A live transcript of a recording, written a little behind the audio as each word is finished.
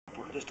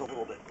just a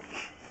little bit.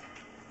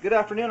 Good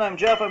afternoon, I'm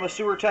Jeff. I'm a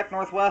sewer tech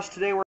Northwest.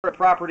 Today we're at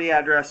property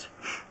address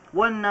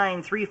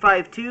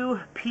 19352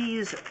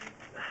 Pease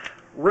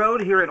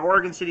Road here in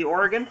Oregon City,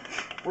 Oregon.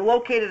 We're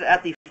located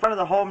at the front of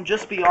the home,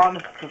 just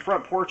beyond the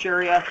front porch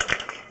area.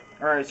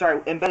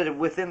 Embedded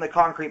within the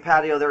concrete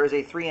patio, there is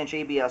a 3-inch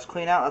ABS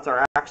cleanout. That's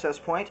our access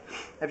point.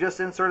 I've just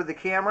inserted the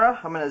camera.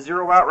 I'm going to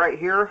zero out right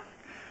here.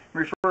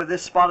 Refer to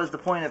this spot as the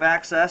point of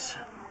access.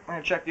 I'm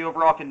going to check the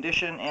overall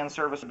condition and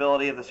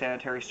serviceability of the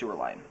sanitary sewer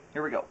line.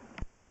 Here we go.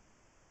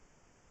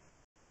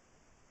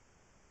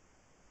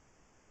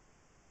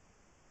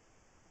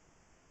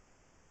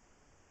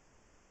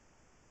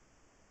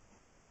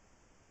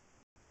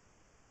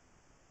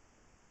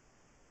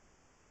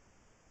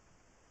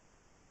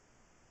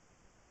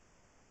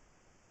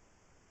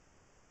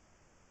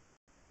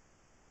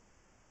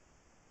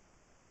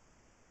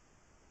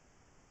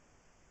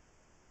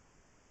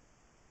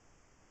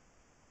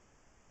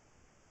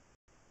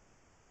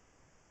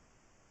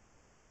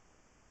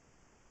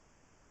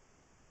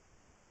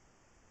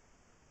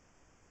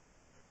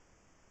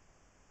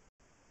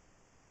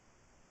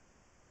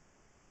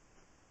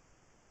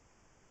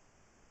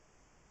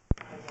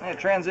 It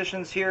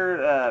transitions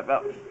here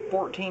about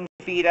 14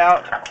 feet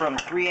out from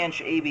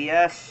 3-inch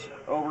ABS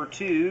over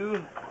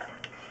to,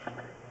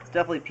 it's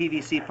definitely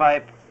PVC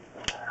pipe,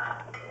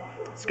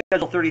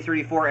 schedule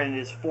 3034, and it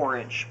is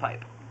 4-inch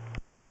pipe.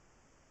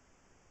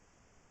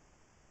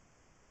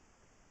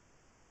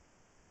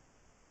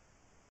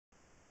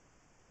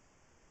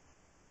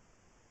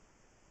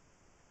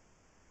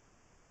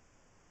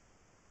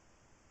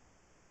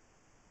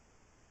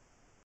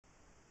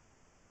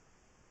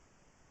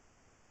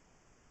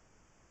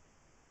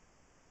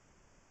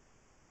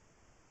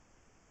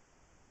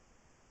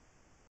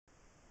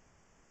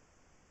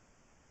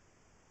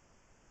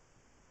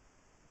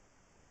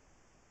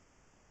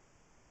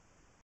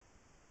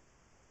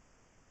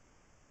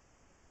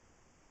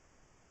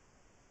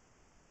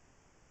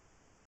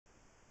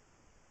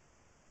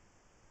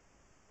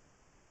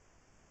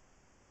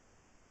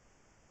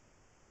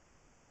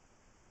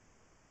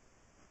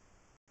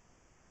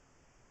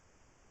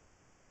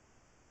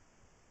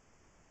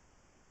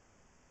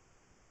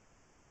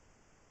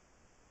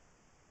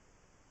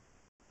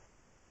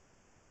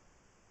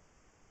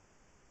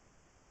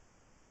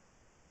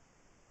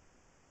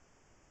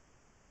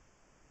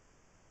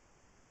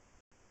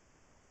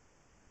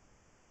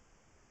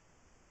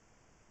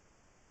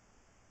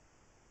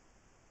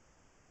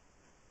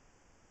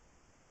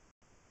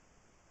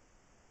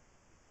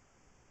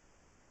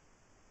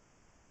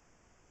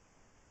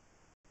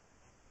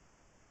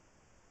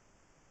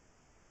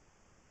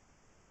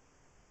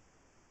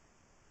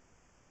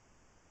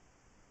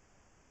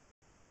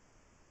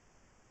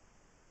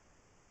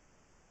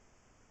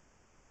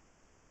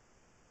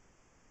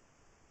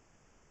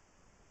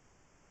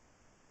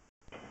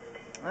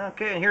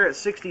 Okay, and here at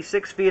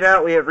 66 feet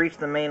out, we have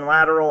reached the main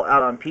lateral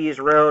out on Pease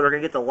Road. We're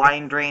going to get the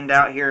line drained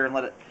out here and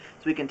let it,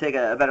 so we can take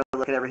a better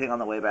look at everything on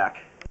the way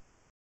back.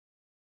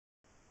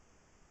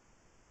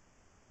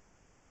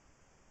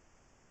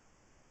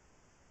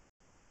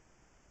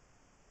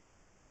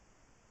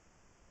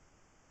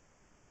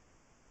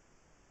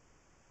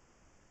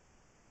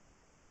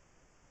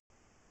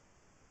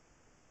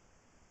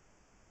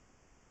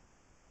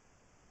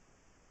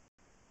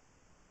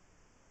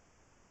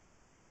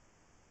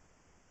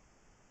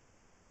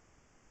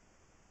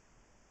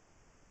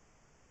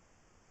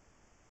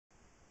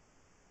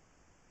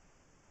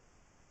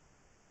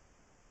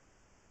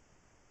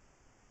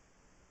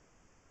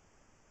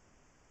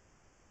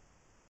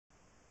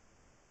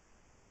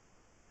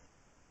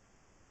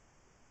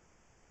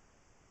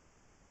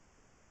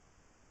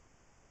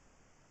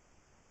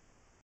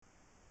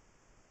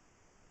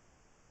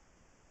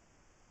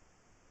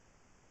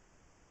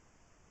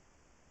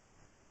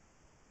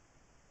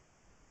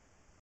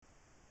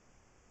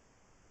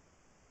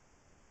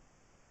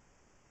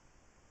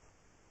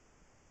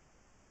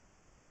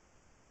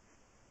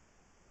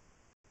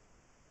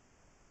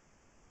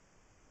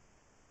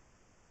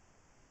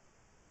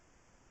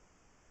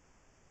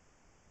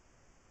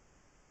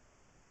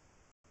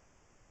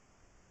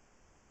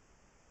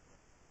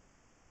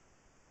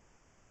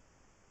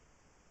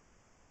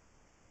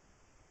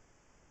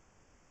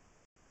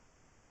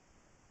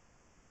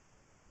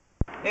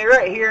 Okay,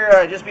 right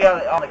here, just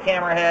beyond on the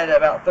camera head,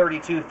 about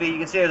 32 feet, you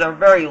can see there's a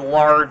very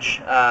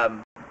large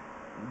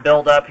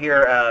buildup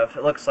here of,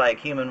 it looks like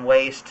human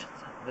waste,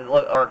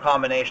 or a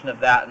combination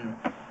of that and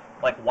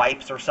like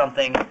wipes or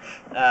something.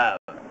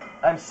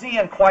 I'm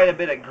seeing quite a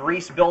bit of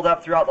grease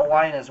buildup throughout the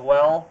line as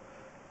well,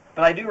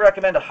 but I do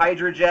recommend a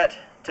Hydrojet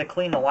to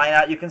clean the line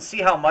out. You can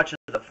see how much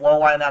of the flow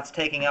line that's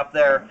taking up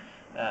there.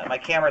 My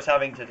camera's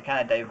having to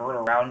kind of divert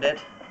around it.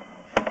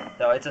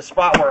 So it's a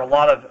spot where a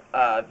lot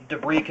of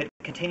debris could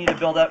continue to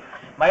build up.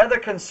 My other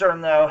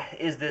concern, though,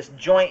 is this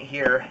joint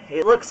here.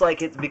 It looks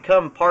like it's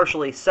become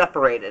partially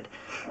separated.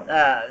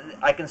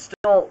 I can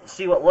still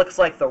see what looks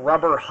like the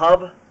rubber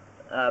hub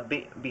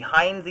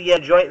behind the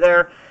joint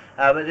there,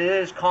 but it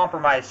is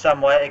compromised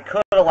somewhat. It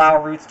could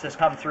allow roots to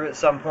come through at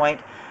some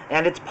point.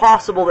 And it's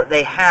possible that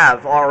they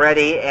have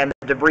already, and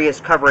the debris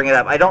is covering it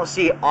up. I don't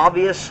see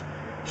obvious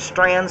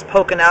strands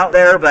poking out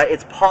there, but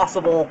it's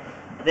possible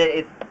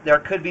that there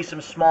could be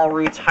some small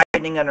roots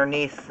hiding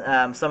underneath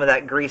some of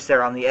that grease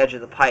there on the edge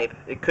of the pipe.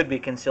 It could be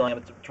concealing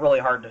it. It's really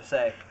hard to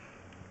say.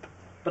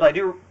 But I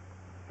do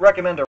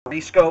recommend a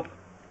rescope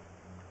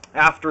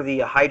after the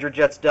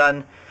hydrojet's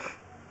done,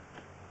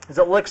 as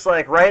it looks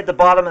like right at the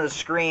bottom of the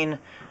screen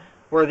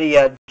where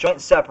the joint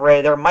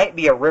separated, there might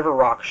be a river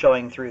rock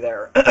showing through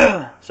there.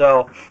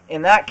 So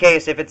in that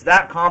case, if it's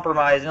that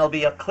compromised, and it'll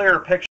be a clearer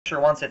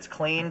picture once it's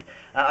cleaned,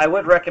 I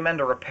would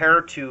recommend a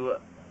repair to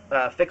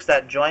fix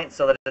that joint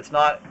so that it's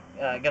not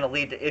going to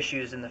lead to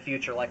issues in the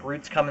future, like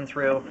roots coming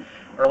through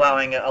or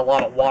allowing a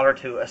lot of water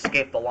to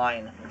escape the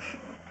line.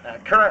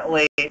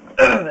 Currently,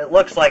 it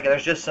looks like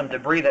there's just some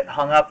debris that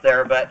hung up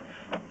there, but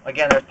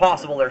again, there's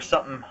possible there's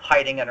something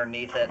hiding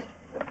underneath it.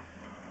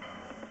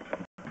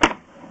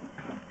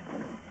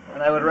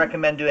 And I would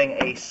recommend doing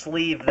a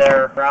sleeve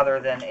there rather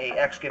than a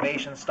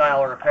excavation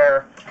style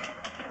repair.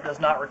 It does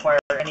not require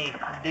any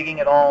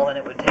digging at all, and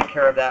it would take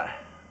care of that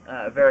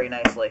very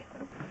nicely.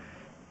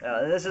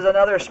 This is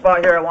another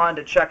spot here I wanted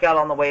to check out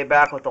on the way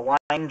back with the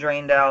line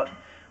drained out.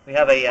 We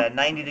have a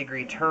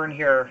 90-degree turn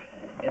here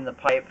in the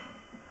pipe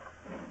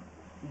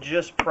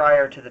just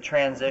prior to the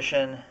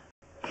transition.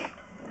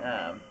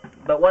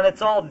 But when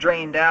it's all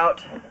drained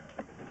out,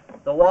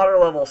 the water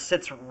level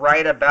sits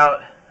right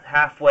about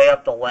halfway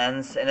up the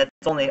lens, and it's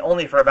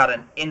only for about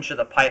an inch of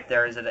the pipe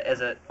there is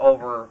it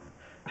over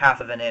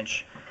half of an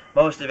inch.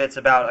 Most of it's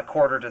about a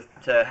quarter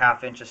to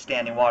half inch of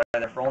standing water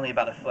there for only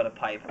about a foot of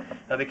pipe.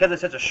 Now, because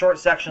it's such a short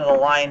section of the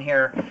line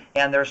here,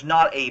 and there's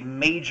not a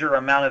major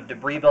amount of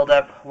debris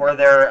buildup where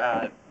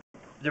there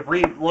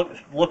debris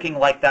looking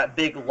like that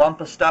big lump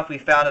of stuff we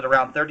found at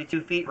around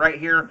 32 feet right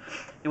here,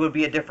 it would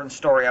be a different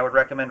story. I would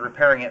recommend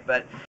repairing it,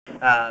 but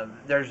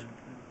there's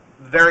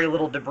very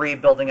little debris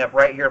building up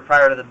right here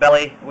prior to the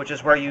belly, which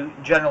is where you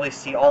generally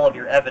see all of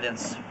your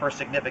evidence for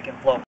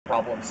significant flow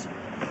problems.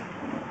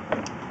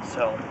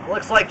 So,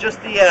 looks like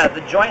just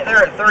the joint there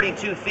at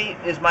 32 feet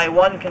is my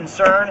one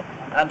concern.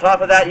 On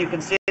top of that, you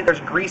can see there's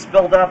grease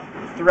buildup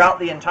throughout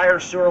the entire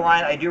sewer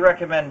line. I do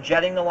recommend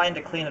jetting the line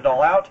to clean it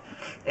all out,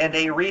 and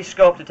a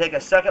rescope to take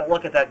a second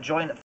look at that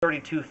joint at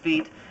 32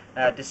 feet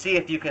to see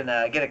if you can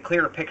get a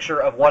clear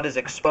picture of what is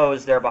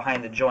exposed there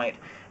behind the joint.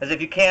 As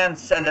if you can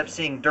end up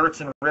seeing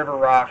dirt and river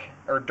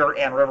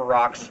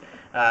rocks,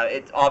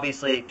 it's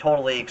obviously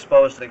totally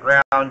exposed to the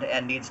ground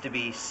and needs to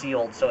be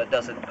sealed so it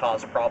doesn't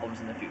cause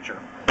problems in the future.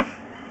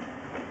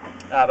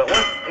 But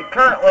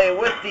currently,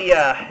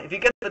 if you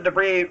get the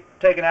debris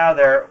taken out of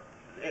there,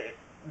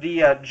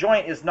 the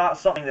joint is not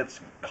something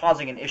that's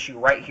causing an issue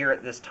right here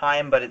at this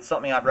time, but it's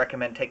something I'd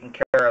recommend taking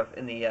care of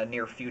in the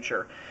near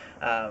future.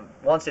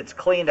 Once it's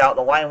cleaned out,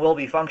 the line will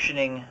be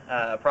functioning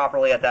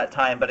properly at that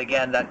time, but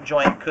again, that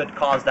joint could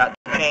cause that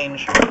to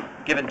change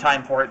given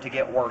time for it to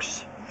get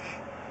worse.